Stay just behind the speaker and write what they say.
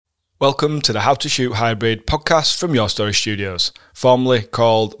Welcome to the How to Shoot Hybrid podcast from Your Story Studios, formerly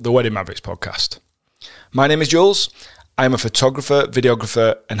called the Wedding Mavericks podcast. My name is Jules. I am a photographer,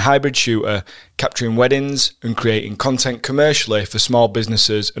 videographer and hybrid shooter capturing weddings and creating content commercially for small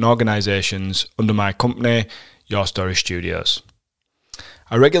businesses and organisations under my company, Your Story Studios.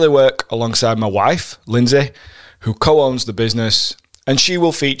 I regularly work alongside my wife, Lindsay, who co-owns the business, and she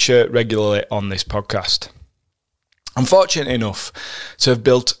will feature regularly on this podcast. I'm fortunate enough to have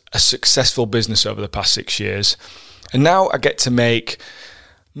built a successful business over the past 6 years, and now I get to make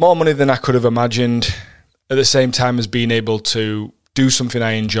more money than I could have imagined, at the same time as being able to do something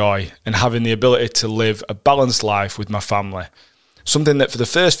I enjoy and having the ability to live a balanced life with my family, something that for the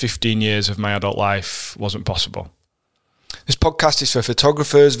first 15 years of my adult life wasn't possible. This podcast is for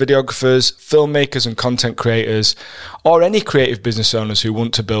photographers, videographers, filmmakers and content creators, or any creative business owners who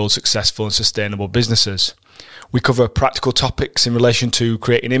want to build successful and sustainable businesses. We cover practical topics in relation to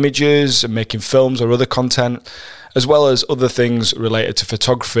creating images and making films or other content, as well as other things related to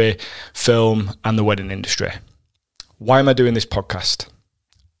photography, film, and the wedding industry. Why am I doing this podcast?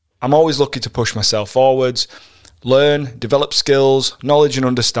 I'm always looking to push myself forwards, learn, develop skills, knowledge and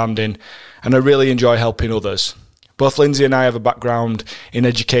understanding, and I really enjoy helping others. Both Lindsay and I have a background in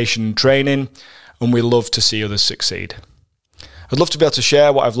education and training, and we love to see others succeed. I'd love to be able to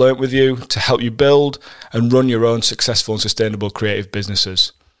share what I've learned with you to help you build and run your own successful and sustainable creative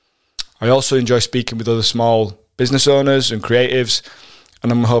businesses. I also enjoy speaking with other small business owners and creatives,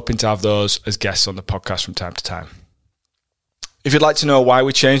 and I'm hoping to have those as guests on the podcast from time to time. If you'd like to know why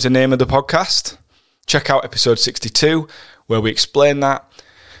we changed the name of the podcast, check out episode 62, where we explain that.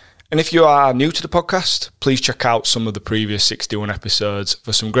 And if you are new to the podcast, please check out some of the previous 61 episodes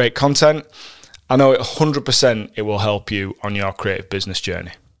for some great content. I know 100% it will help you on your creative business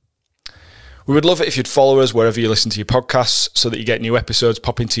journey. We would love it if you'd follow us wherever you listen to your podcasts so that you get new episodes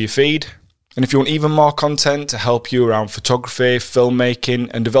pop into your feed. And if you want even more content to help you around photography,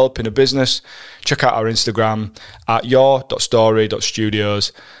 filmmaking and developing a business, check out our Instagram at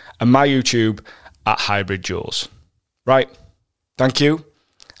your.story.studios and my YouTube at Hybrid Jules. Right, thank you,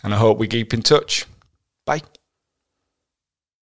 and I hope we keep in touch. Bye.